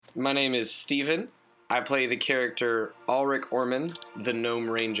My name is Steven. I play the character Ulrich Orman, the Gnome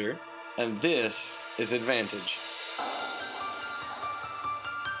Ranger, and this is Advantage.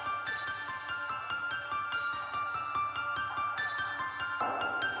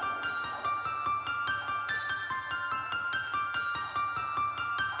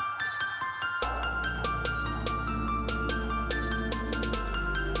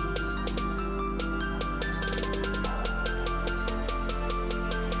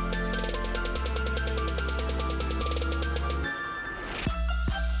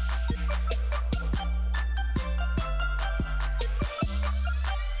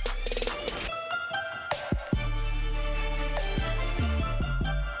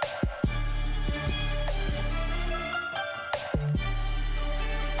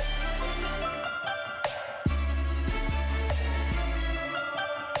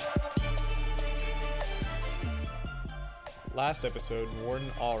 Last episode,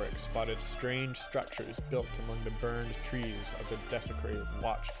 Warden Ulrich spotted strange structures built among the burned trees of the desecrated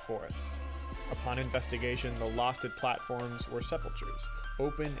Watched Forest. Upon investigation, the lofted platforms were sepulchres,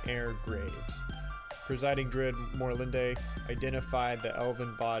 open-air graves. Presiding Druid Morlinde identified the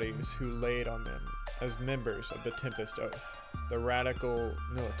elven bodies who laid on them as members of the Tempest Oath, the radical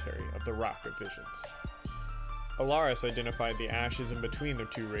military of the Rock of Visions. Alaris identified the ashes in between the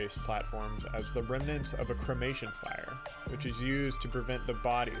two raised platforms as the remnants of a cremation fire, which is used to prevent the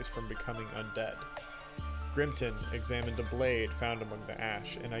bodies from becoming undead. Grimton examined a blade found among the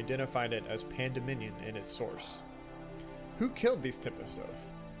ash and identified it as Pandemonium in its source. Who killed these Tempest Oath?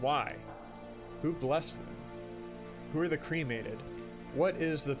 Why? Who blessed them? Who are the cremated? What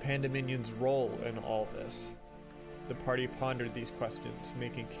is the Pandemonium's role in all this? The party pondered these questions,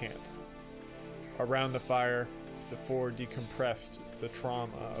 making camp. Around the fire, the four decompressed the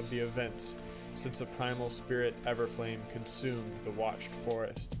trauma of the events since the primal spirit Everflame consumed the Watched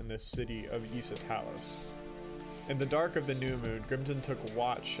Forest in the city of Isatalos. In the dark of the new moon, Grimton took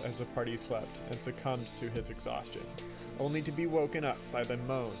watch as the party slept and succumbed to his exhaustion, only to be woken up by the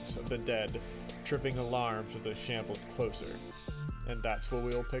moans of the dead, tripping alarms as they shambled closer. And that's where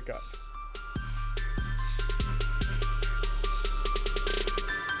we'll pick up.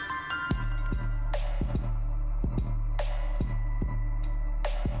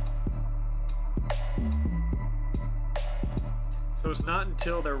 So it's not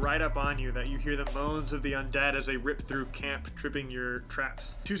until they're right up on you that you hear the moans of the undead as they rip through camp, tripping your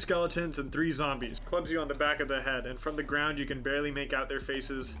traps. 2 skeletons and 3 zombies clubs you on the back of the head, and from the ground you can barely make out their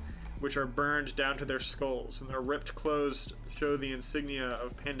faces, which are burned down to their skulls, and their ripped clothes show the insignia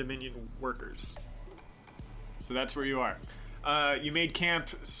of Pandemonium workers. So that's where you are. You made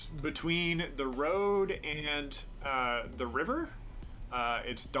camp between the road and the river.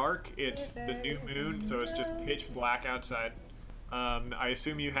 It's dark, it's the new moon, so it's just pitch black outside. I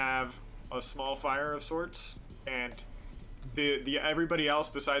assume you have a small fire of sorts, and the everybody else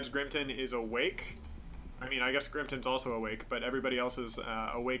besides Grimton is awake. I mean, I guess Grimton's also awake, but everybody else is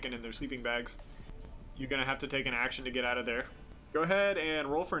awakened in their sleeping bags. You're gonna have to take an action to get out of there. Go ahead and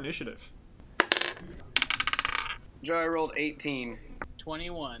roll for initiative. Joy rolled 18.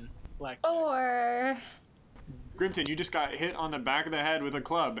 21. Black. 4. Grimton, you just got hit on the back of the head with a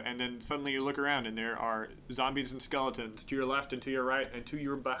club, and then suddenly you look around and there are zombies and skeletons to your left and to your right and to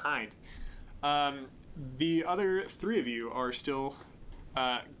your behind. The other 3 of you are still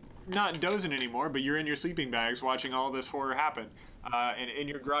not dozing anymore, but you're in your sleeping bags watching all this horror happen. And in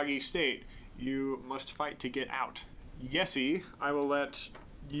your groggy state, you must fight to get out. Yessie, I will let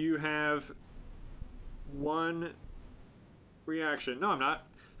you have 1 reaction. No, I'm not.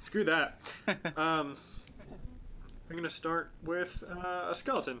 Screw that. I'm going to start with a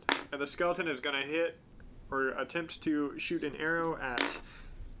skeleton. And the skeleton is going to hit or attempt to shoot an arrow at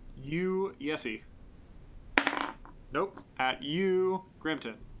you, Yessie. Nope. At you,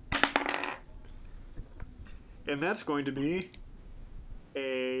 Grimton. And that's going to be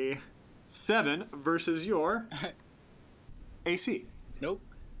a 7 versus your AC. Nope.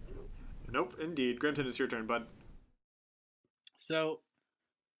 Nope, indeed. Grimton, it's your turn, bud. So,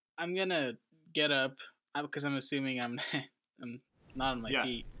 I'm gonna get up, because I'm assuming I'm not on my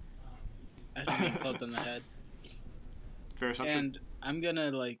feet. After being clubbed on the head. Fair assumption. And I'm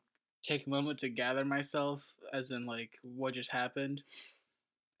gonna, take a moment to gather myself, as in, what just happened.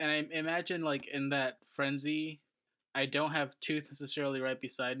 And I imagine, in that frenzy, I don't have Tooth necessarily right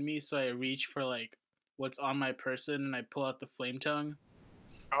beside me, so I reach for, what's on my person, and I pull out the flame tongue.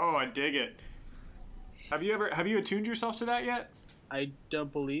 Oh, I dig it. Have you attuned yourself to that yet? I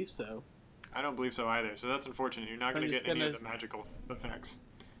don't believe so. I don't believe so either, so that's unfortunate. You're not going to get any of the magical effects.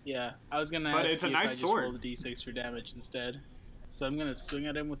 Yeah, I was going to but ask it's a you nice if I sword. just roll the d6 for damage instead. So I'm gonna swing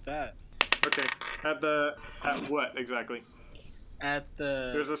at him with that. Okay. At what exactly? At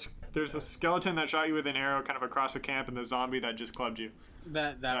the There's a skeleton that shot you with an arrow kind of across the camp, and the zombie that just clubbed you.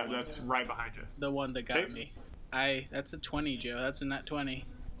 that one. That's right behind you. The one that got Okay. me. That's a 20, Joe. That's a nat 20.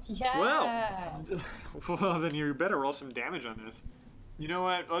 Yeah. Well, then you better roll some damage on this. You know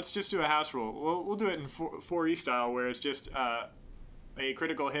what? Let's just do a house rule. We'll do it in 4E style, where it's just a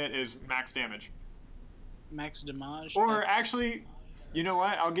critical hit is max damage. Max damage. Or actually, you know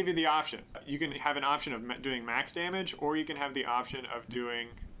what? I'll give you the option. You can have an option of doing max damage, or you can have the option of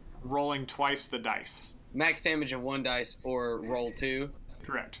rolling twice the dice. Max damage of 1 dice or roll 2.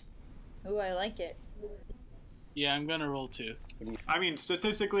 Correct. Ooh, I like it. Yeah, I'm gonna roll 2. I mean,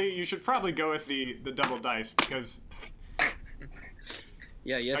 statistically, you should probably go with the double dice, because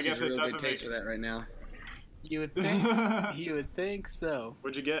Yeah, yes, I guess is a it real doesn't good case make for that right now. You would think. You would think so.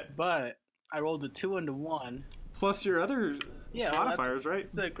 what'd you get? But I rolled a 2 and a 1. Plus your other Yeah, well, modifiers, right?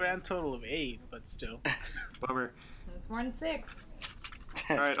 It's a grand total of 8, but still. Bummer. It's more than 6.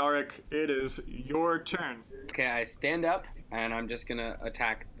 All right, Ulrich, it is your turn. Okay, I stand up, and I'm just gonna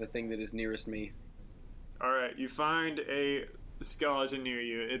attack the thing that is nearest me. All right, you find a skeleton near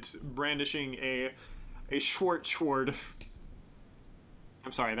you. It's brandishing a short sword.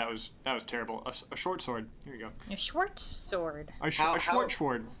 I'm sorry, that was terrible. A short sword. Here you go. A short sword. A short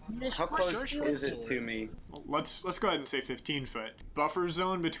sword. How close is it to me? Let's go ahead and say 15 foot. Buffer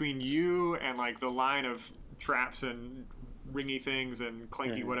zone between you and like the line of traps and ringy things and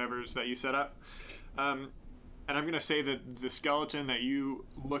clanky whatevers that you set up. And I'm going to say that the skeleton that you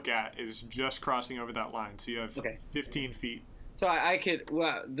look at is just crossing over that line. So you have 15 feet. So I could,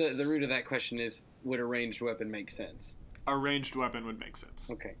 well, the root of that question is, would a ranged weapon make sense? A ranged weapon would make sense.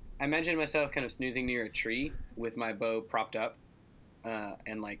 Okay. I imagine myself kind of snoozing near a tree with my bow propped up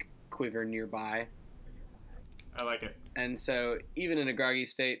and like quiver nearby. I like it. And so even in a groggy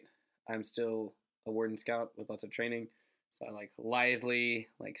state, I'm still a warden scout with lots of training. So I like lively,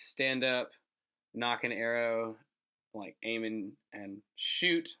 like stand up, knock an arrow, like aim and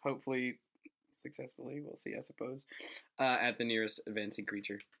shoot, hopefully successfully, we'll see, I suppose, at the nearest advancing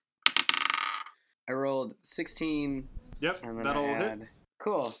creature. I rolled 16. Yep, And then that'll I hit. add,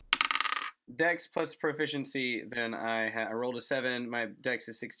 cool. Dex plus proficiency, then I rolled a 7. My dex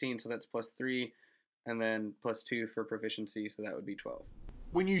is 16, so that's plus 3. And then plus 2 for proficiency, so that would be 12.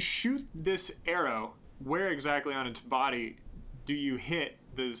 When you shoot this arrow, where exactly on its body do you hit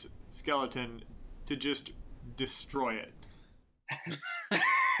this skeleton to just destroy it?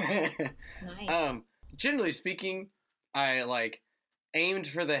 Nice. Generally speaking, I like aimed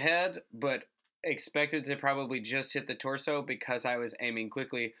for the head, but expected to probably just hit the torso because I was aiming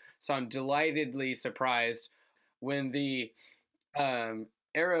quickly. So I'm delightedly surprised when the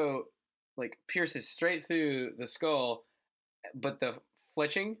arrow like pierces straight through the skull, but the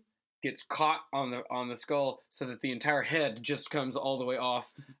fletching gets caught on the skull so that the entire head just comes all the way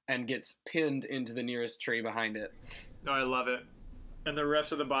off and gets pinned into the nearest tree behind it. Oh, I love it. And the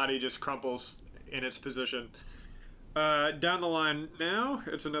rest of the body just crumples in its position. Down the line now,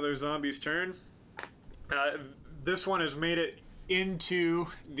 it's another zombie's turn. This one has made it into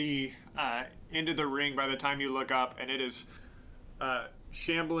the ring by the time you look up, and it is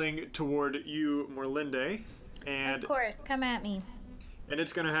shambling toward you, Morlinde. And Of course, come at me. And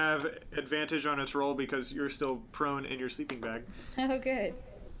it's going to have advantage on its roll because you're still prone in your sleeping bag. Oh, good.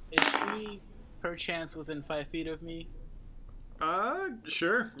 Is she perchance within 5 feet of me?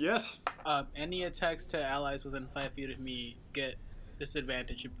 Sure, yes. Any attacks to allies within 5 feet of me get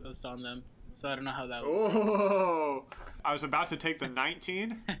disadvantage imposed on them. So I don't know how that works. Oh! I was about to take the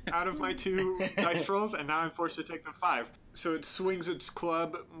 19 out of my 2 dice rolls, and now I'm forced to take the 5. So it swings its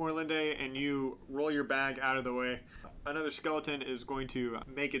club, Morlinde, and you roll your bag out of the way. Another skeleton is going to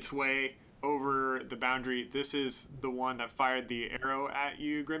make its way over the boundary. This is the one that fired the arrow at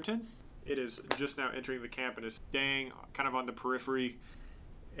you, Grimton. It is just now entering the camp and is staying kind of on the periphery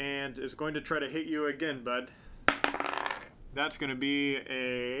and is going to try to hit you again, bud. That's going to be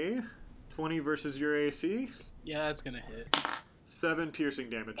a 20 versus your AC. Yeah, that's gonna hit. 7 piercing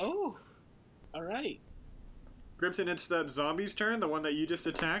damage. Oh! Alright. Grimton, it's that zombie's turn, the one that you just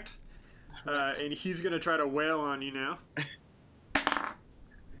attacked. And he's going to try to wail on you now.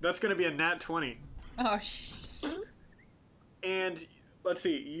 That's going to be a nat 20. Oh, And let's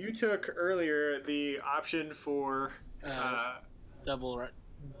see, you took earlier the option for Double dice?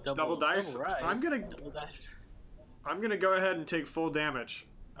 Double rise. Double dice. I'm gonna go ahead and take full damage,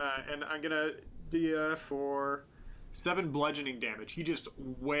 and I'm gonna do you for 7 bludgeoning damage. He just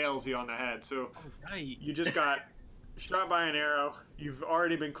wails you on the head. So Alright. you just got shot by an arrow. You've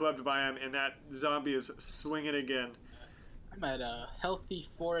already been clubbed by him, and that zombie is swinging again. I'm at a healthy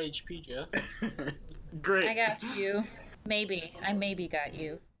 4 HP, Joe. Great. I got you. Maybe. I maybe got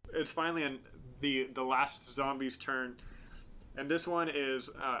you. It's finally the last zombie's turn, and this one is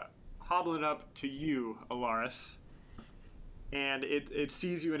hobbling up to you, Alaris, and it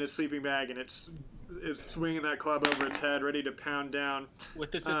sees you in its sleeping bag, and it's swinging that club over its head, ready to pound down.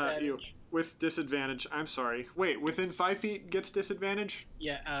 With disadvantage. You. With disadvantage. I'm sorry. Wait, within 5 feet gets disadvantage?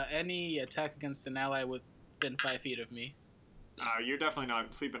 Yeah, any attack against an ally within 5 feet of me. You're definitely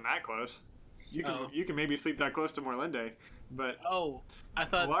not sleeping that close. You can maybe sleep that close to Morlinde, but I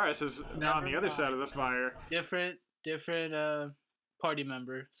thought Alaris is now on the other side of the fire. Different party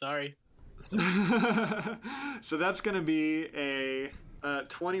member. Sorry. So that's gonna be a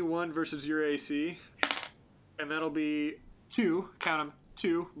 21 versus your AC, and that'll be 2. Count them.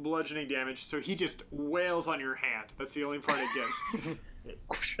 2 bludgeoning damage. So he just wails on your hand. That's the only part it gets.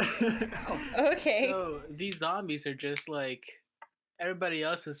 Okay. So these zombies are just like everybody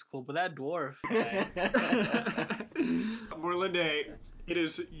else is cool, but that dwarf guy. Morlinde, it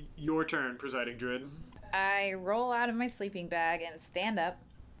is your turn, presiding druid. I roll out of my sleeping bag and stand up.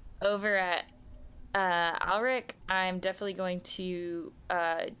 Over at Alric, I'm definitely going to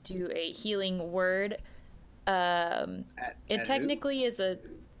do a healing word. It technically is at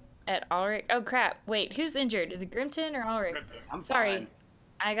Alric. Oh crap! Wait, who's injured? Is it Grimton or Alric? I'm Sorry,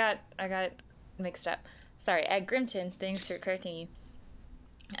 fine. I got mixed up. Sorry, at Grimton. Thanks for correcting you.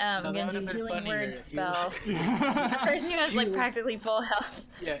 I'm gonna do healing word spell. The person who has like practically full health.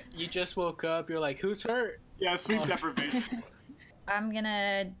 Yeah, you just woke up. You're like, who's hurt? Yeah, sleep deprivation. I'm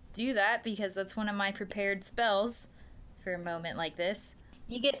gonna do that because that's one of my prepared spells for a moment like this.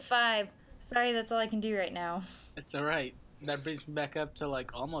 You get 5. Sorry, that's all I can do right now. It's all right. That brings me back up to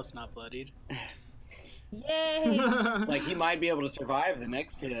like almost not bloodied. Yay! Like he might be able to survive the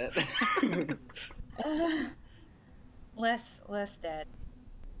next hit. Less dead.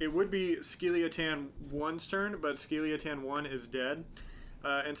 It would be Skeliatan 1's turn, but Skeliatan 1 is dead.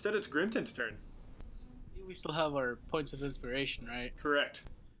 Instead, it's Grimton's turn. We still have our points of inspiration, right? Correct.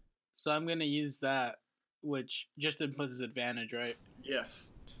 So I'm gonna use that, which just imposes advantage, right? Yes.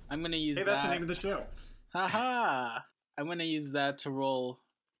 I'm gonna use that. Hey, that's the name of the show. Haha! I'm gonna use that to roll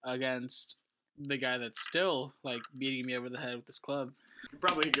against the guy that's still like beating me over the head with this club.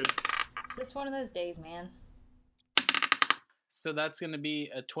 Probably good. Just one of those days, man. So that's gonna be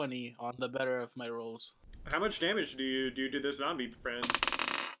a 20 on the better of my rolls. How much damage do you do to this zombie friend?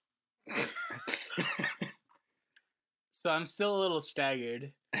 So I'm still a little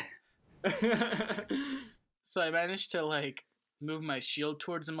staggered. So I managed to like move my shield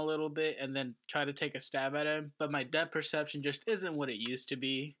towards him a little bit and then try to take a stab at him, but my depth perception just isn't what it used to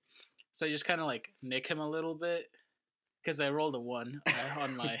be. So I just kind of like nick him a little bit because I rolled a 1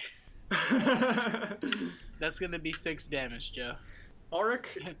 on my. That's gonna be 6 damage, Joe.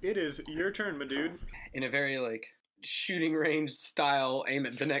 Ulrich, it is your turn, my dude. In a very like shooting range style, aim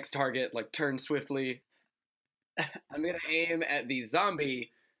at the next target, like turn swiftly. I'm gonna aim at the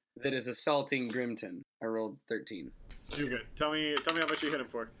zombie that is assaulting Grimton. I rolled 13. You're good. Tell me how much you hit him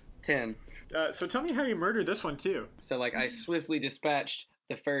for. 10. So tell me how you murdered this one too. So like I swiftly dispatched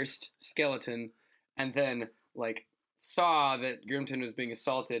the first skeleton, and then like saw that Grimton was being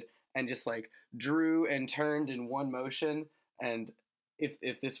assaulted, and just like drew and turned in one motion. And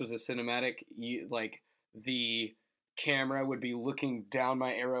if this was a cinematic, like the camera would be looking down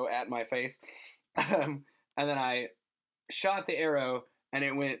my arrow at my face. And then I shot the arrow, and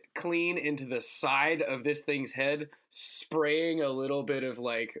it went clean into the side of this thing's head, spraying a little bit of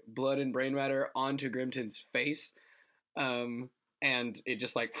like blood and brain matter onto Grimton's face. And it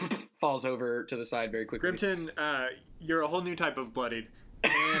just like falls over to the side very quickly. Grimton, you're a whole new type of bloodied.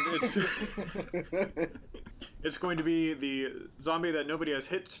 And it's going to be the zombie that nobody has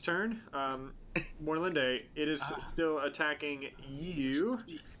hit's turn. Morlinde, it is still attacking you.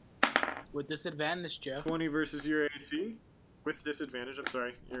 With disadvantage, Joe. 20 versus your AC. With disadvantage, I'm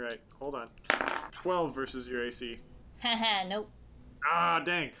sorry. You're right. Hold on. 12 versus your AC. Haha, nope. Ah,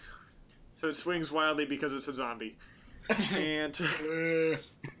 dang. So it swings wildly because it's a zombie. And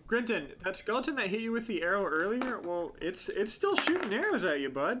Grimton, that skeleton that hit you with the arrow earlier, well, it's still shooting arrows at you,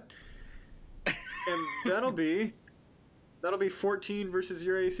 bud. And that'll be 14 versus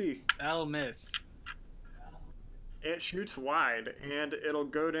your AC. That'll miss. It shoots wide, and it'll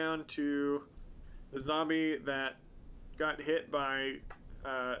go down to the zombie that got hit by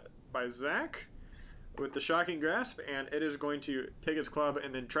Zach with the shocking grasp, and it is going to take its club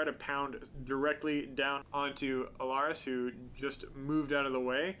and then try to pound directly down onto Alaris, who just moved out of the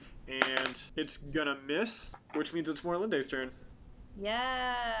way, and it's gonna miss, which means it's Morlinde's turn.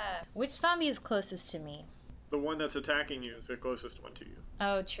 Yeah. Which zombie is closest to me? The one that's attacking you is the closest one to you.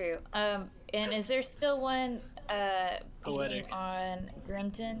 Oh, true. And is there still one Poetic beating on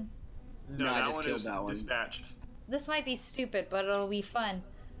Grimton? No, I that just one killed is that one. dispatched. This might be stupid, but it'll be fun.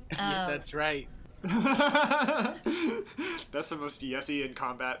 Yeah, that's right. That's the most yesy in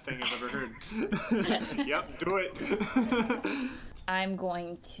combat thing I've ever heard. Yep, do it. I'm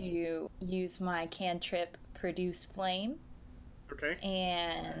going to use my cantrip Produce Flame Okay.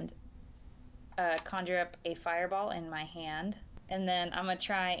 and conjure up a fireball in my hand. And then I'm going to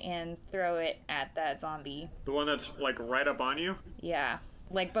try and throw it at that zombie. The one that's like right up on you? Yeah.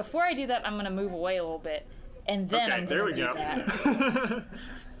 Like, before I do that, I'm going to move away a little bit. And then I'm going to do that.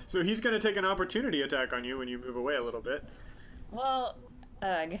 So he's going to take an opportunity attack on you when you move away a little bit. Well,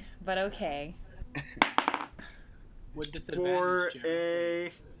 ugh, but okay. With disadvantage, For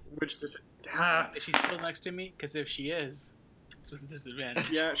Jeremy. Is Is she still next to me? Because if she is, it's with disadvantage.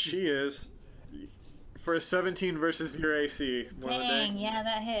 Yeah, she is. For a 17 versus your AC. Dang, yeah,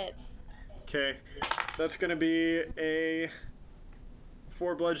 that hits. Okay. That's going to be a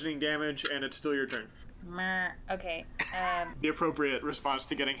 4 bludgeoning damage, and it's still your turn. Okay. The appropriate response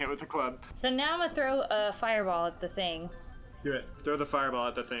to getting hit with a club. So now I'm going to throw a fireball at the thing. Do it. Throw the fireball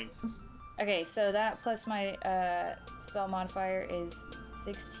at the thing. Okay, so that plus my spell modifier is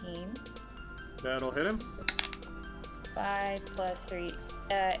 16. That'll hit him. 5 plus 3.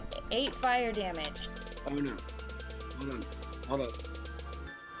 8 fire damage. Oh no. Hold on.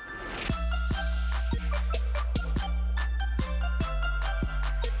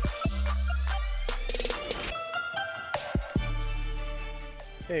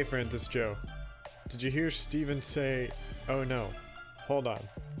 Hey friends, it's Joe. Did you hear Steven say, oh no, hold on,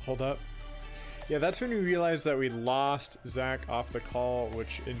 hold up? Yeah, that's when we realized that we lost Zach off the call,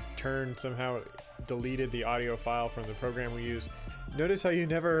 which in turn somehow deleted the audio file from the program we use. Notice how you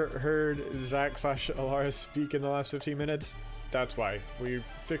never heard Zach/Alara speak in the last 15 minutes? That's why. We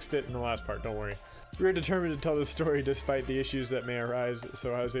fixed it in the last part, don't worry. We were determined to tell the story despite the issues that may arise,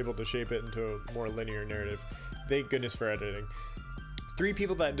 so I was able to shape it into a more linear narrative. Thank goodness for editing. 3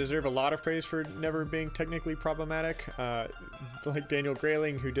 people that deserve a lot of praise for never being technically problematic, like Daniel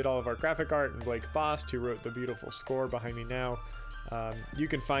Grayling, who did all of our graphic art, and Blake Bost, who wrote the beautiful score behind me now. You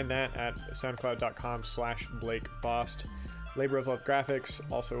can find that at soundcloud.com/Blake Bost. Labor of Love Graphics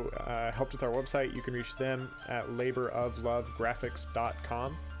also helped with our website. You can reach them at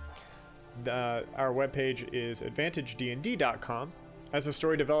laboroflovegraphics.com. Our webpage is advantagednd.com. As the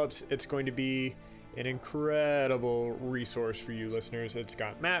story develops, it's going to be an incredible resource for you listeners. It's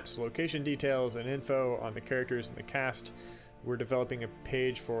got maps, location details, and info on the characters and the cast. We're developing a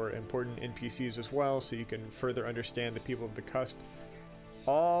page for important NPCs as well, so you can further understand the people of the cusp.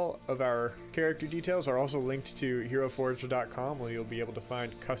 All of our character details are also linked to heroforge.com, where you'll be able to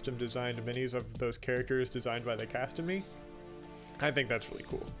find custom designed minis of those characters designed by the cast and me. I think that's really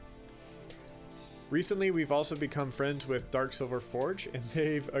cool. Recently, we've also become friends with Dark Silver Forge, and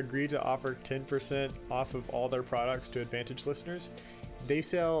they've agreed to offer 10% off of all their products to Advantage listeners. They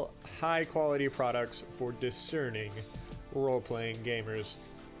sell high-quality products for discerning role-playing gamers.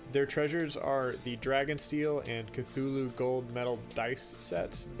 Their treasures are the Dragonsteel and Cthulhu Gold Metal dice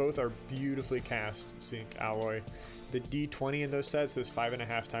sets. Both are beautifully cast zinc alloy. The D20 in those sets is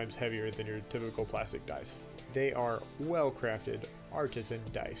 5.5 times heavier than your typical plastic dice. They are well-crafted artisan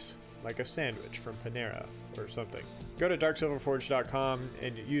dice, like a sandwich from Panera or something. Go to darksilverforge.com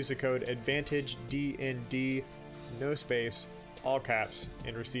and use the code ADVANTAGEDND, no space, all caps,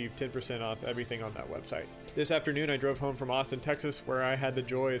 and receive 10% off everything on that website. This afternoon, I drove home from Austin, Texas, where I had the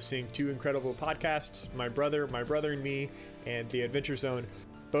joy of seeing 2 incredible podcasts, My Brother and Me, and The Adventure Zone.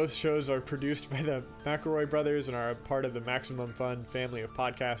 Both shows are produced by the McElroy brothers and are a part of the Maximum Fun family of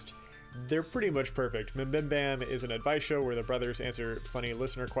podcasts. They're pretty much perfect. Mim Bim Bam is an advice show where the brothers answer funny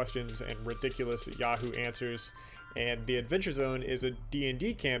listener questions and ridiculous Yahoo answers. And The Adventure Zone is a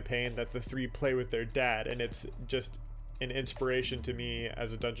D&D campaign that the 3 play with their dad, and it's just an inspiration to me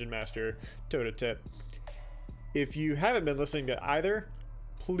as a dungeon master, toe to tip. If you haven't been listening to either,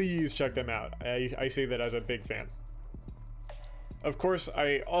 please check them out. I say that as a big fan. Of course,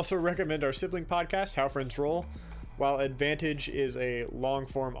 I also recommend our sibling podcast, How Friends Roll. While Advantage is a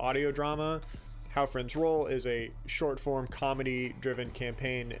long-form audio drama, How Friends Roll is a short-form comedy-driven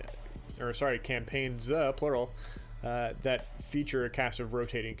campaigns, plural, that feature a cast of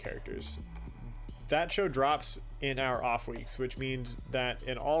rotating characters. That show drops in our off weeks, which means that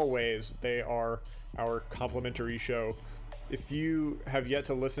in all ways they are our complimentary show. If you have yet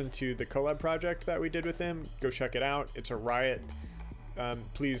to listen to the collab project that we did with them, go check it out. It's a riot.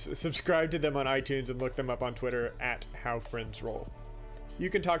 Please subscribe to them on iTunes and look them up on Twitter at HowFriendsRoll. You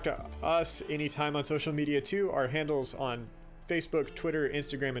can talk to us anytime on social media too. Our handles on Facebook, Twitter,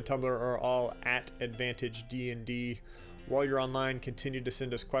 Instagram, and Tumblr are all at AdvantageD&D. While you're online, continue to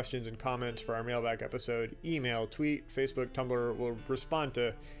send us questions and comments for our mailbag episode. Email, tweet, Facebook, Tumblr will respond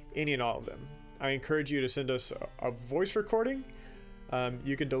to any and all of them. I encourage you to send us a voice recording.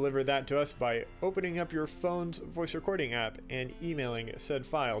 You can deliver that to us by opening up your phone's voice recording app and emailing said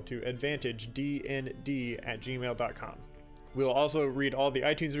file to advantagednd@gmail.com. We'll also read all the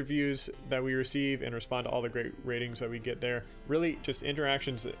iTunes reviews that we receive and respond to all the great ratings that we get there. Really, just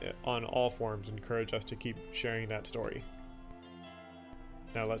interactions on all forms encourage us to keep sharing that story.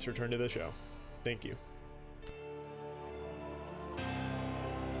 Now let's return to the show. Thank you.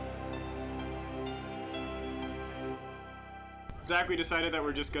 Zach, we decided that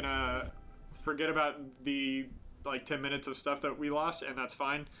we're just gonna forget about the 10 minutes of stuff that we lost, and that's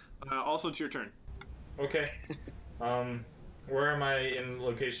fine. Also, it's your turn. Okay. Where am I in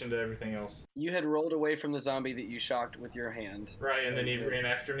location to everything else? You had rolled away from the zombie that you shocked with your hand. Right, and then he ran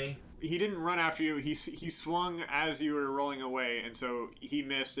after me? He didn't run after you. He swung as you were rolling away, and so he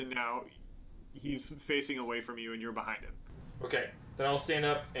missed, and now he's facing away from you, and you're behind him. Okay, then I'll stand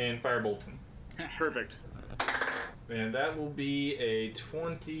up and firebolt him. Perfect. And that will be a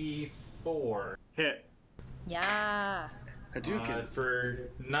 24. Hit. Yeah. Hadouken. For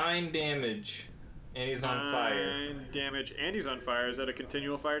 9 damage. And he's on fire. 9 damage, and he's on fire. Is that a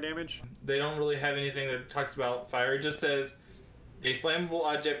continual fire damage? They don't really have anything that talks about fire. It just says, a flammable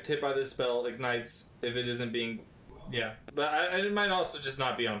object hit by this spell ignites if it isn't being... Yeah. But it might also just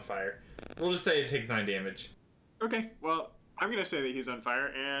not be on fire. We'll just say it takes 9 damage. Okay, well, I'm going to say that he's on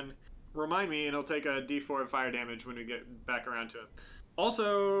fire, and remind me, and I'll take a d4 of fire damage when we get back around to it.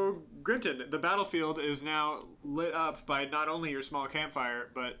 Also, Grimton, the battlefield is now lit up by not only your small campfire,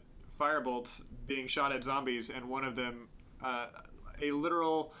 but firebolts being shot at zombies, and one of them a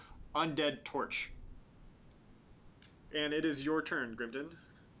literal undead torch. And it is your turn, Grimton.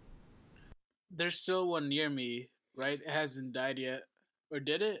 There's still one near me, right? It hasn't died yet. Or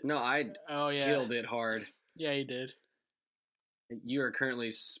did it? No, I killed it hard. Yeah, you did. You are currently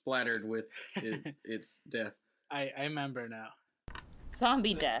splattered with its death. I remember now.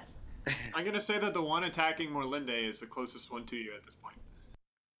 Zombie death. I'm going to say that the one attacking Morlinde is the closest one to you at this point.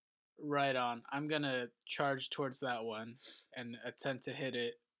 Right on. I'm gonna charge towards that one and attempt to hit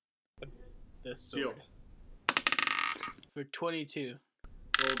it with this sword. Deal. For 22.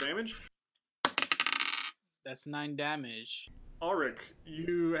 Roll damage. That's 9 damage. Ulrich,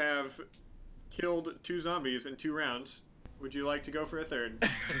 you have killed 2 zombies in 2 rounds. Would you like to go for a third?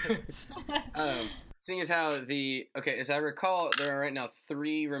 Seeing as how as I recall, there are right now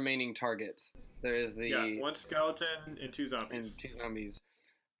 3 remaining targets. There is the 1 skeleton and 2 zombies. And 2 zombies.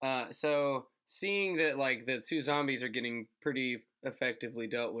 So seeing that the 2 zombies are getting pretty effectively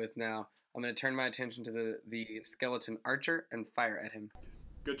dealt with now, I'm going to turn my attention to the skeleton archer and fire at him.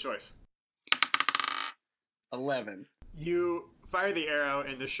 Good choice. 11. You fire the arrow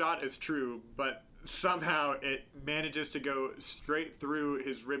and the shot is true, but somehow it manages to go straight through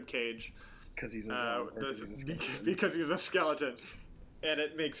his rib cage. Because he's a zombie. Because he's a skeleton. And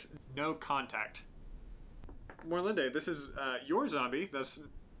it makes no contact. Morlinde, this is your zombie that's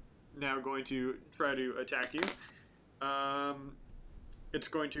now going to try to attack you. It's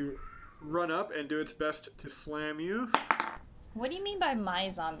going to run up and do its best to slam you. What do you mean by my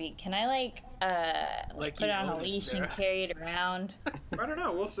zombie? Can I put it on a leash and carry it around? I don't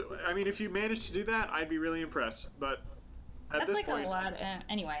know. We'll see. I mean, if you manage to do that, I'd be really impressed. But at this point, a lot.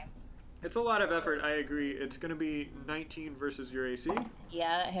 Anyway. It's a lot of effort. I agree. It's going to be 19 versus your AC.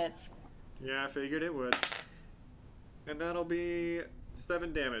 Yeah, that hits. Yeah, I figured it would. And that'll be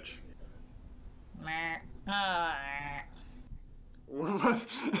 7 damage. That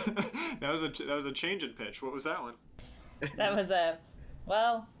was a change in pitch. What was that one? That was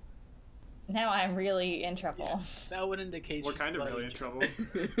now I'm really in trouble. Yeah, that would indicate what kind of really in trouble?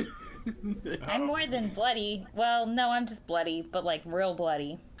 I'm more than bloody. Well, no, I'm just bloody, but real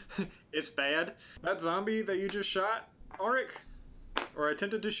bloody. It's bad. That zombie that you just shot, Ulrich, or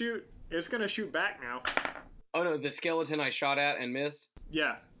attempted to shoot, it's gonna shoot back now. Oh no, the skeleton I shot at and missed?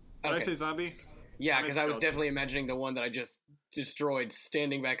 Yeah. Did I say zombie? Yeah, because I was definitely imagining the one that I just destroyed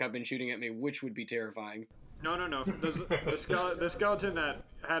standing back up and shooting at me, which would be terrifying. No. The skeleton that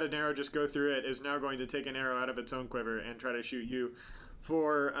had an arrow just go through it is now going to take an arrow out of its own quiver and try to shoot you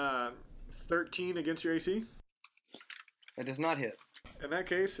for 13 against your AC. That does not hit. In that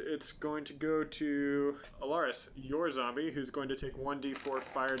case, it's going to go to Alaris, your zombie, who's going to take 1d4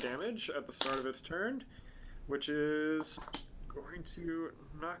 fire damage at the start of its turn, which is going to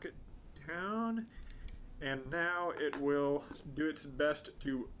knock it down. And now it will do its best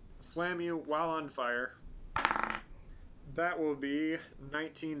to slam you while on fire. That will be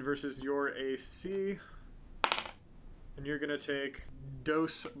 19 versus your AC. And you're going to take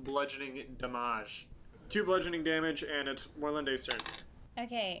dose bludgeoning damage. 2 bludgeoning damage, and it's Morlinde's turn.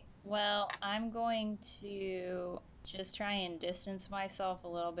 Okay, well, I'm going to just try and distance myself a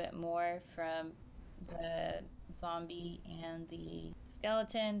little bit more from the zombie and the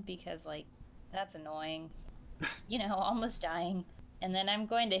skeleton because, like, that's annoying. You know, almost dying. And then I'm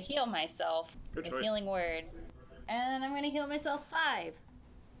going to heal myself Good with choice. Healing Word. And I'm going to heal myself 5.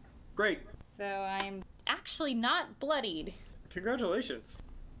 Great. So I'm actually not bloodied. Congratulations.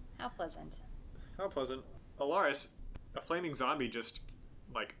 How pleasant. How pleasant. Alaris, a flaming zombie just,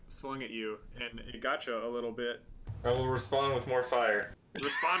 like, swung at you, and it got you a little bit. I will respond with more fire.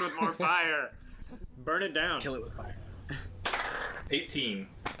 Respond with more fire. Burn it down. Kill it with fire. 18.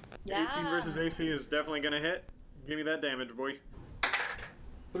 Yeah. 18 versus AC is definitely going to hit. Give me that damage, boy.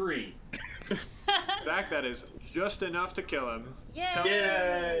 3. Zach, that is just enough to kill him. Yay!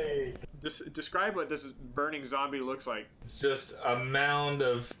 Yay! Describe what this burning zombie looks like. It's just a mound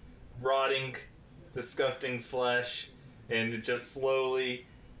of rotting, disgusting flesh, and it just slowly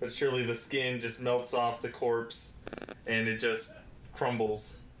but surely the skin just melts off the corpse, and it just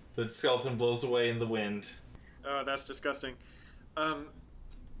crumbles. The skeleton blows away in the wind. Oh, that's disgusting.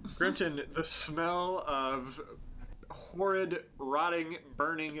 Grimton, the smell of horrid, rotting,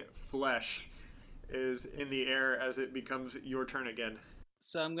 burning flesh is in the air as it becomes your turn again.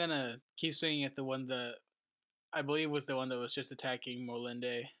 So I'm gonna keep swinging at the one that I believe was the one that was just attacking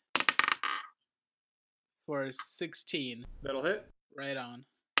Morlinde. For 16. That'll hit. Right on.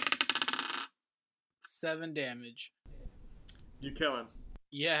 7 damage. You kill him.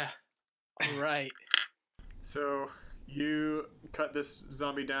 Yeah. Alright. So you cut this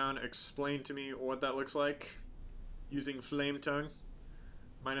zombie down. Explain to me what that looks like using flame tongue.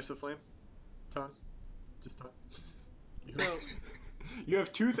 Minus the flame. Tongue. Just tongue. So You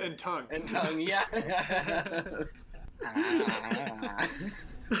have tooth and tongue. And tongue, yeah.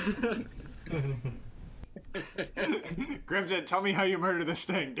 Grimton, tell me how you murder this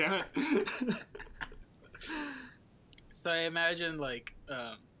thing, damn it. I imagine like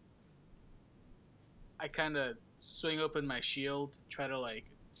I kind of swing open my shield, try to like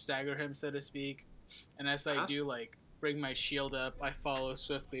stagger him, so to speak, and as I do, like bring my shield up, I follow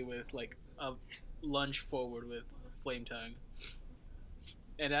swiftly with like a lunge forward with flame tongue,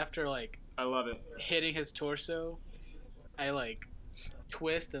 and after like I love it. hitting his torso, I like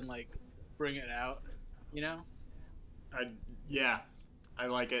twist and like bring it out, you know. Yeah, I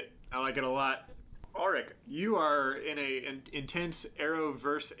like it. I like it a lot. Auric, you are in an intense arrow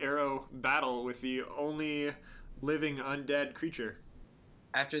versus arrow battle with the only living undead creature.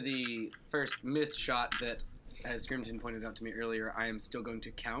 After the first missed shot that, as Grimton pointed out to me earlier, I am still going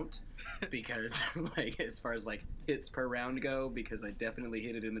to count because, like, as far as like hits per round go, because I definitely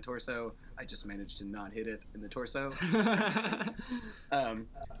hit it in the torso. I just managed to not hit it in the torso. But It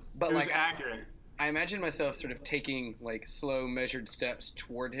was like accurate. I imagine myself sort of taking like slow, measured steps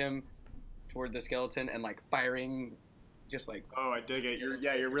toward him, toward the skeleton, and like firing, just like. Oh, I dig it.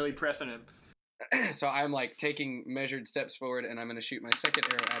 You're really pressing him. So I'm like taking measured steps forward, and I'm gonna shoot my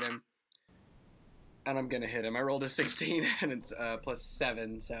second arrow at him, and I'm gonna hit him. I rolled a 16, and it's plus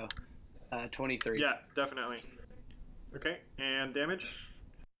 7, so 23. Yeah, definitely. Okay, and damage?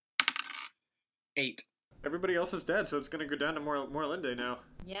 8. Everybody else is dead, so it's gonna go down to Morlinde now.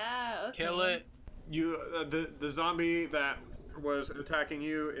 Yeah, okay. Kill it. You, the zombie that was attacking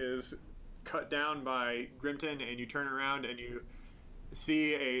you is cut down by Grimton, and you turn around and you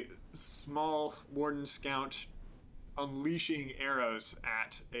see a small warden scout unleashing arrows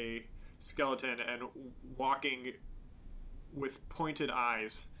at a skeleton and walking with pointed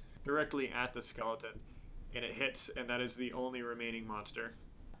eyes directly at the skeleton, and it hits, and that is the only remaining monster.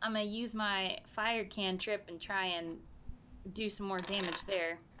 I'm gonna use my fire cantrip and try and do some more damage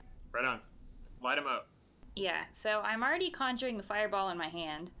there. Right on. Light him up. Yeah, so I'm already conjuring the fireball in my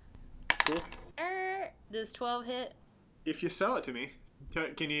hand. Cool. Does 12 hit? If you sell it to me,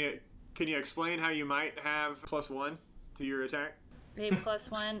 can you explain how you might have +1 to your attack? Maybe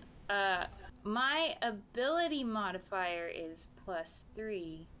 +1. My ability modifier is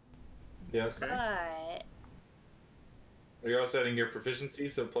 +3, Yes. but Are you also adding your proficiency,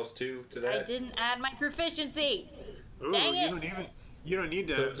 so +2 to that? I didn't add my proficiency. Ooh, Dang you it. don't need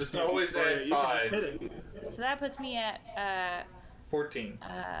to. So just always add you can 5. just hit it. So that puts me at 14.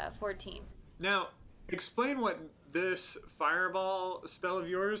 14. Now, explain what this fireball spell of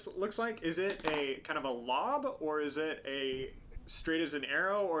yours looks like. Is it a kind of a lob, or is it a straight as an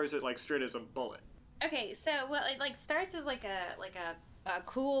arrow, or is it like straight as a bullet? Okay, so well, it like starts as like a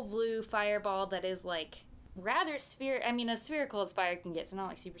cool blue fireball that is like rather I mean, as spherical as fire can get. It's not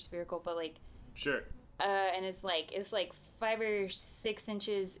like super spherical, but like Sure. and it's like 5 or 6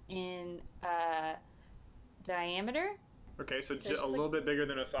 inches in diameter. Okay, so So it's a just little bit bigger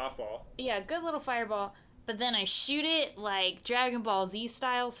than a softball. Yeah, good little fireball. But then I shoot it like Dragon Ball Z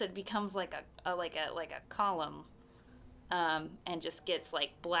style, so it becomes like a column, and just gets like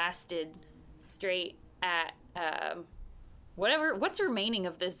blasted straight at what's remaining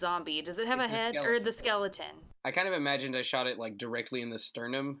of this zombie. Does it have It's a the head or skeleton. the skeleton? I kind of imagined I shot it like directly in the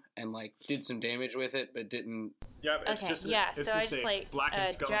sternum and like did some damage with it, but didn't. Yep, it's Okay, just yeah. it's So I just a like blackened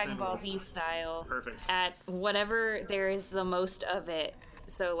skeleton Dragon Ball with- Z style Perfect. at whatever there is the most of it.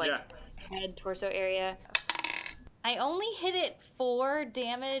 So like Yeah. head, torso area. I only hit it 4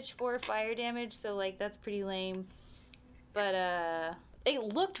 fire damage, so like that's pretty lame. But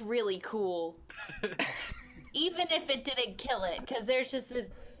it looked really cool. Even if it didn't kill it, because there's just this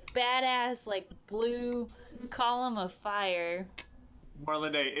badass like blue column of fire.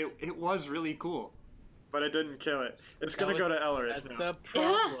 Marlinde, it was really cool, but it didn't kill it. It's That gonna go was- to Elris That's now. the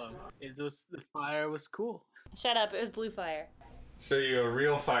problem. The fire was cool. Shut up, it was blue fire. Show you a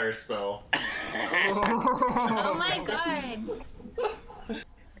real fire spell. Oh my god.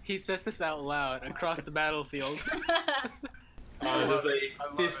 He says this out loud across the battlefield. Does a love it.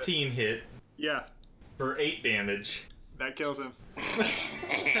 15 hit Yeah, for 8 damage. that kills him.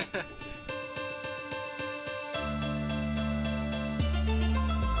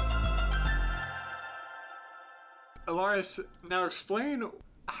 Alaris, now explain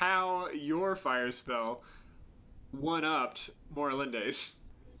how your fire spell one-upped Morlinde's.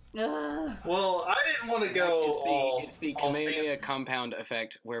 Ugh. Well, I didn't want to go all. It's the all Kamehameha compound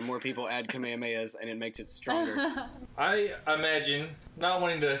effect, where more people add Kamehamehas and it makes it stronger. I imagine not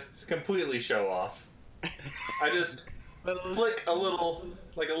wanting to completely show off. I just flick a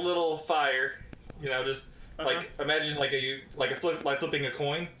little fire, just like imagine like flipping a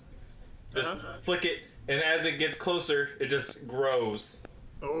coin. Just flick it, and as it gets closer, it just grows,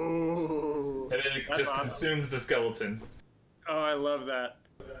 Oh, and then it That's just awesome. consumes the skeleton. oh, I love that.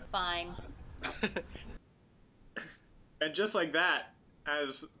 Fine. And just like that,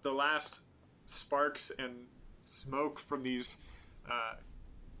 as the last sparks and smoke from these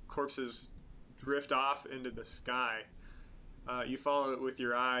corpses drift off into the sky, you follow it with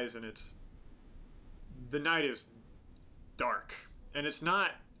your eyes, and the night is dark, and it's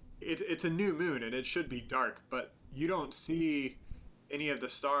a new moon, and it should be dark, but you don't see any of the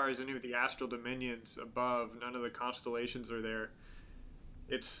stars, any of the astral dominions above. None of the constellations are there.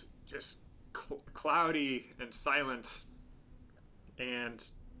 It's just cloudy and silent, and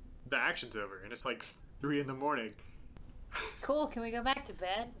the action's over, and it's like 3 a.m. Cool, can we go back to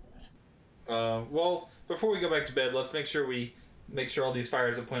bed? Well, before we go back to bed, let's make sure all these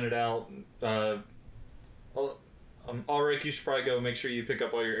fires are pointed out. Ulrich, you should probably go make sure you pick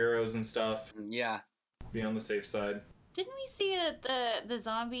up all your arrows and stuff. Yeah. Be on the safe side. Didn't we see that the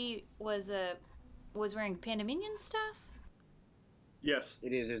zombie was wearing Pandaminion stuff? Yes.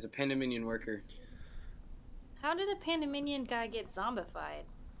 It is. There's a Pandaminion worker. How did a Pandaminion guy get zombified?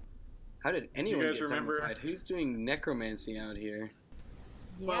 How did anyone guys get remember- zombified? Who's doing necromancy out here?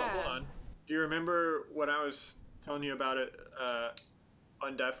 Well, hold on. Do you remember what I was telling you about it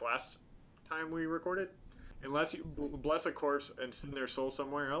on Death last time we recorded? Unless you bless a corpse and send their soul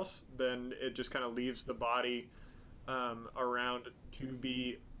somewhere else, then it just kind of leaves the body around to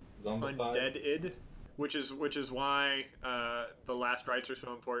be Zombified. undeaded, which is why the last rites are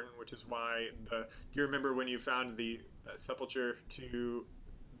so important. Which is why do you remember when you found the sepulture to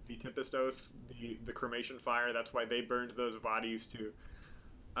the Tempest Oath, the cremation fire? That's why they burned those bodies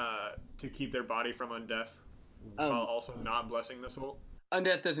to keep their body from undeath, while also not blessing the soul.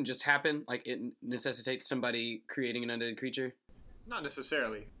 Undeath doesn't just happen. Like, it necessitates somebody creating an undead creature. Not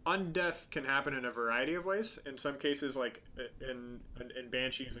necessarily. Undeath can happen in a variety of ways. In some cases, like in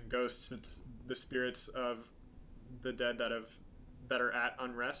banshees and ghosts, it's the spirits of the dead that are at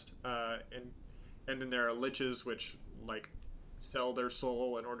unrest. And then there are liches, which like sell their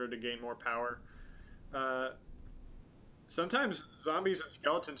soul in order to gain more power. Sometimes zombies and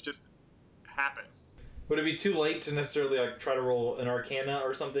skeletons just happen. Would it be too late to necessarily try to roll an Arcana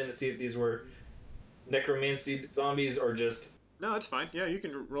or something to see if these were necromancy zombies or just? No, it's fine. Yeah, you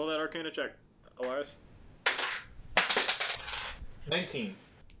can roll that Arcana check, Elias. 19.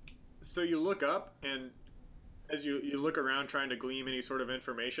 So you look up, and as you look around trying to glean any sort of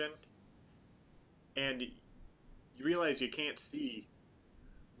information, and you realize you can't see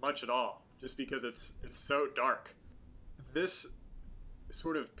much at all, just because it's so dark. This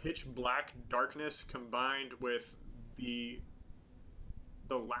sort of pitch black darkness combined with the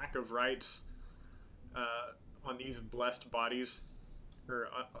lack of rights on these blessed bodies, or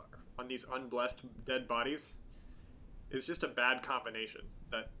on these unblessed dead bodies, is just a bad combination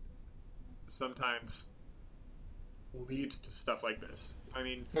that sometimes leads to stuff like this. I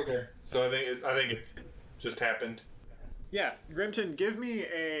mean, Okay, so I think it just happened. yeah, Grimton, give me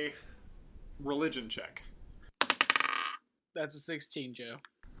a religion check. That's a 16, Joe.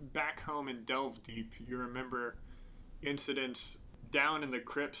 Back home in Delve Deep, you remember incidents down in the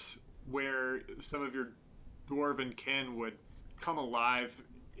crypts where some of your dwarven kin would come alive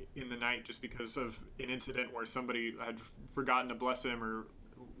in the night just because of an incident where somebody had forgotten to bless them, or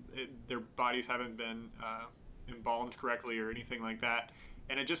their bodies haven't been embalmed correctly or anything like that.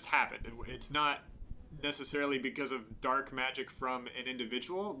 And it just happened. It's not necessarily because of dark magic from an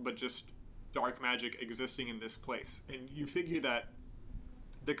individual, but just dark magic existing in this place. And you figure that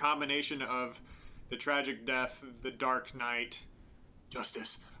the combination of the tragic death, the dark night,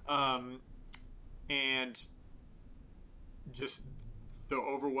 justice, and just the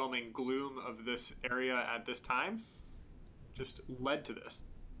overwhelming gloom of this area at this time just led to this.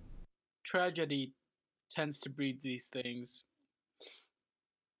 Tragedy tends to breed these things.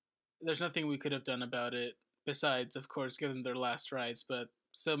 There's nothing we could have done about it, besides, of course, give them their last rites, but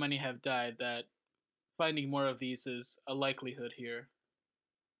so many have died that finding more of these is a likelihood here.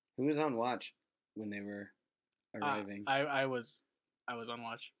 Who was on watch when they were arriving? I was on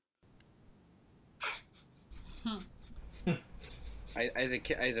watch. I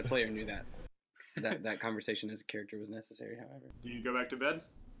as a player knew that conversation as a character was necessary. However, Do you go back to bed?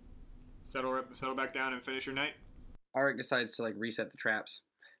 Settle back down and finish your night? Arik decides to like reset the traps,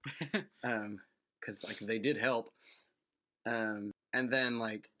 because like they did help, and then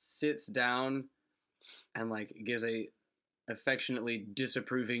like sits down and like gives a affectionately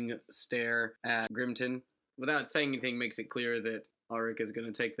disapproving stare at Grimton. Without saying anything, makes it clear that Arik is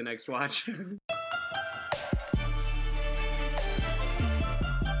going to take the next watch.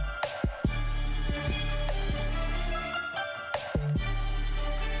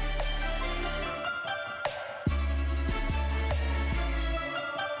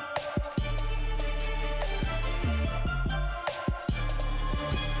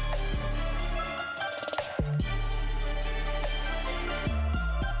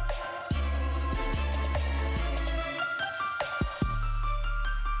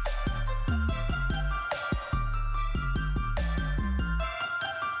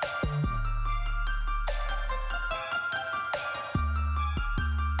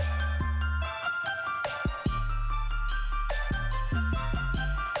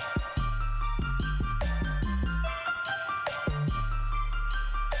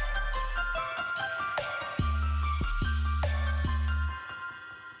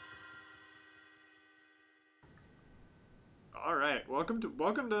 All right, welcome to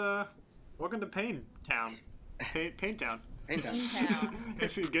Pain Town. Pain Town. Town.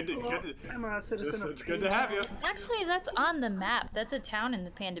 It's good to I'm a citizen of it's good to have you. Actually, that's on the map. That's a town in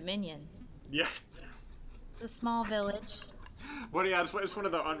the Pandominion. Yeah. It's a small village. What? Yeah, it's one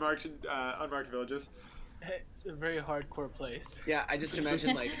of the unmarked villages. It's a very hardcore place. Yeah, I just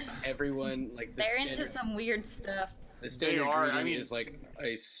imagine like everyone like the They're standard, into some weird stuff. the standard are, greeting I mean- is like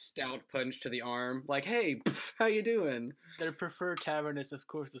a stout punch to the arm, like "Hey, pff, how you doing?" Their preferred tavern is, of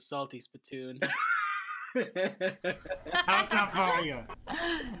course, the Salty Spittoon. How tough are you?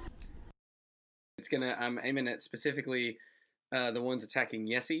 It's gonna. I'm aiming at specifically the ones attacking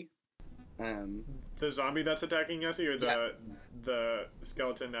Yessie. The zombie that's attacking Yessie, or the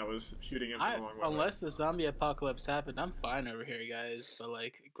skeleton that was shooting him from a long way? Unless the zombie apocalypse happened, I'm fine over here, guys. But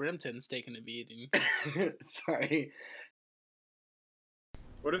like, Grimton's taking a beating. Sorry.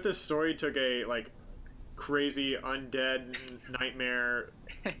 What if this story took a like crazy undead nightmare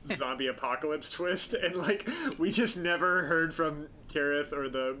zombie apocalypse twist, and like we just never heard from Kareth or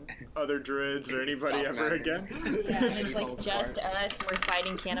the other druids or anybody Stop ever mattering. again? Yeah, and it's like Falls just us. We're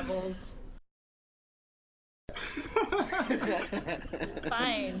fighting cannibals.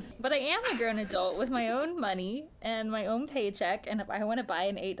 Fine. But I am a grown adult with my own money and my own paycheck, and if I want to buy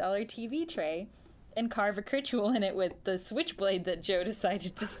an $8 TV tray and carve a ritual in it with the switchblade that Joe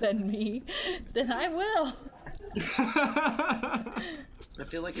decided to send me, then I will. I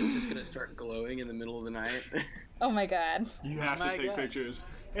feel like it's just gonna start glowing in the middle of the night. Oh my god. You have Oh to my take God. pictures.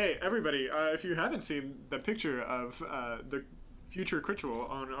 Hey, everybody, if you haven't seen the picture of the future ritual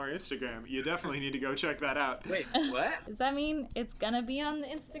on our Instagram, you definitely need to go check that out. Wait, what? Does that mean it's gonna be on the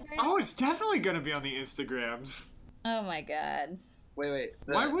Instagram? Oh, it's definitely going to be on the Instagrams. Oh my god. Wait.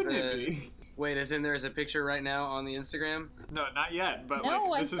 Why wouldn't it be? Wait, as in there's a picture right now on the Instagram? No, not yet. But No,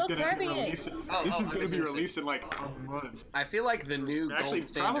 like I'm this is still gonna be grabbing it. released. Oh, This oh, is I gonna was be gonna say. released in like a month. I feel like the new Actually, gold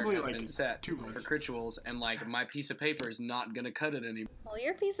standard probably, has like, been set 2 for months. rituals, and like my piece of paper is not gonna cut it anymore. Well,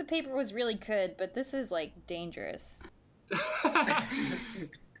 your piece of paper was really good, but this is like dangerous.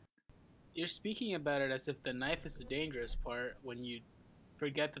 You're speaking about it as if the knife is the dangerous part when you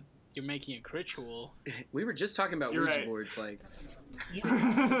forget that you're making a ritual. We were just talking about You're Ouija right. boards, like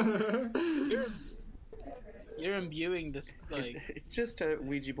You're imbuing this like it's just a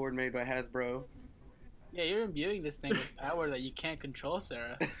Ouija board made by Hasbro. yeah, you're imbuing this thing with power that you can't control,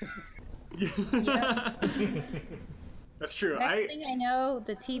 Sarah. That's true. Next thing I know,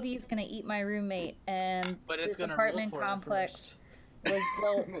 the TV is gonna eat my roommate, and But it's this gonna apartment roll for it complex first.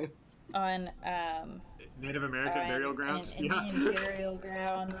 was built on Native American burial grounds. an Yeah. Indian burial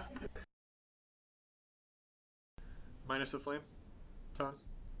ground. Minus the flame. Tongue.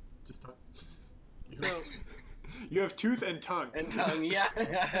 Just tongue. So You have tooth and tongue. And tongue, yeah.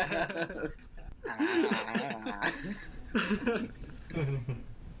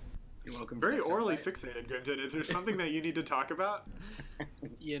 You're welcome. Very for that orally soundbite. fixated, Grimton. Is there something that you need to talk about?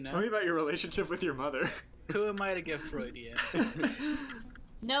 you Tell know, me about your relationship with your mother. who am I to get Freudian?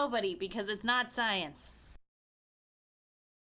 Nobody, because it's not science.